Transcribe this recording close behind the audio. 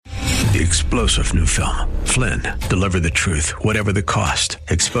The explosive new film, Flynn, Deliver the Truth, Whatever the Cost,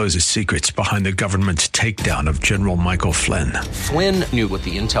 exposes secrets behind the government's takedown of General Michael Flynn. Flynn knew what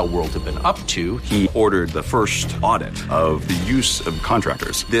the intel world had been up to. He ordered the first audit of the use of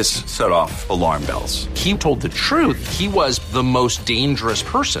contractors. This set off alarm bells. He told the truth. He was the most dangerous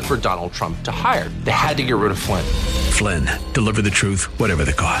person for Donald Trump to hire. They had to get rid of Flynn. Flynn, Deliver the Truth, Whatever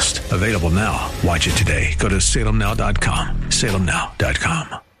the Cost. Available now. Watch it today. Go to salemnow.com.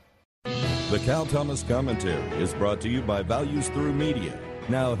 salemnow.com. The Cal Thomas Commentary is brought to you by Values Through Media.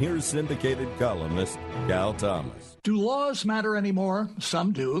 Now here's syndicated columnist Cal Thomas. Do laws matter anymore?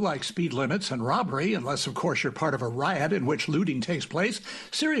 Some do, like speed limits and robbery, unless, of course, you're part of a riot in which looting takes place.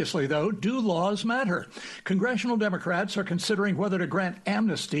 Seriously, though, do laws matter? Congressional Democrats are considering whether to grant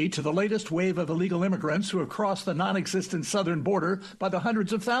amnesty to the latest wave of illegal immigrants who have crossed the non-existent southern border by the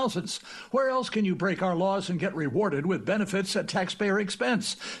hundreds of thousands. Where else can you break our laws and get rewarded with benefits at taxpayer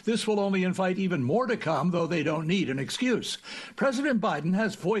expense? This will only invite even more to come, though they don't need an excuse. President Biden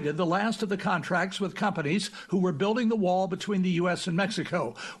has voided the last of the contracts with companies who were building the wall between the U.S. and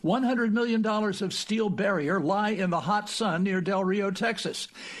Mexico. $100 million of steel barrier lie in the hot sun near Del Rio, Texas.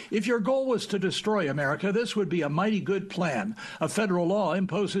 If your goal was to destroy America, this would be a mighty good plan. A federal law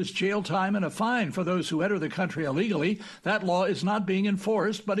imposes jail time and a fine for those who enter the country illegally. That law is not being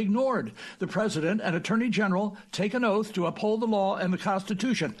enforced, but ignored. The president and attorney general take an oath to uphold the law and the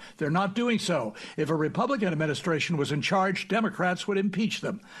Constitution. They're not doing so. If a Republican administration was in charge, Democrats would impeach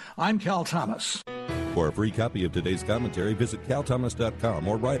them. I'm Cal Thomas. For a free copy of today's commentary, visit calthomas.com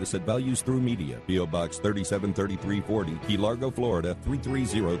or write us at Values Through Media, P.O. Box 373340, Key Largo, Florida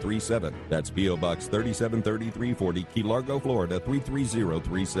 33037. That's P.O. Box 373340, Key Largo, Florida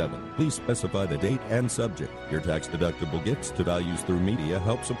 33037. Please specify the date and subject. Your tax-deductible gifts to Values Through Media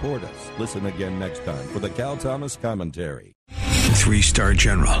help support us. Listen again next time for the Cal Thomas Commentary. 3-star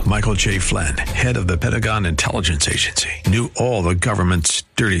General Michael J. Flynn, head of the Pentagon Intelligence Agency, knew all the government's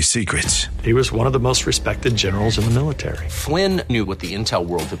dirty secrets. He was one of the most respected generals in the military. Flynn knew what the intel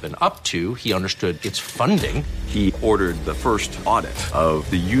world had been up to. He understood its funding. He ordered the first audit of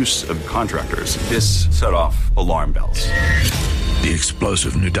the use of contractors. This set off alarm bells. The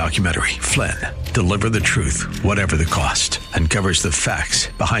explosive new documentary, Flynn, Deliver the Truth, Whatever the Cost, uncovers the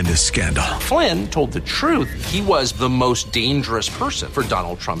facts behind this scandal. Flynn told the truth. He was the most dangerous person for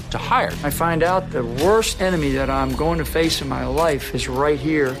Donald Trump to hire. I find out the worst enemy that I'm going to face in my life is right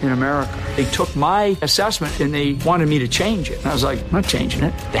here in America. They took my assessment and they wanted me to change it. And I was like, I'm not changing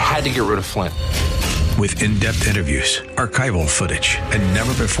it. They had to get rid of Flynn. With in-depth interviews, archival footage, and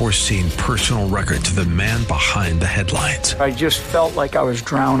never-before-seen personal records of the man behind the headlines. I just felt like I was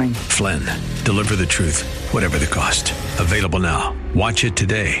drowning. Flynn, Deliver the Truth, Whatever the Cost. Available now. Watch it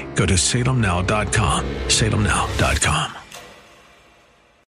today. Go to salemnow.com. salemnow.com.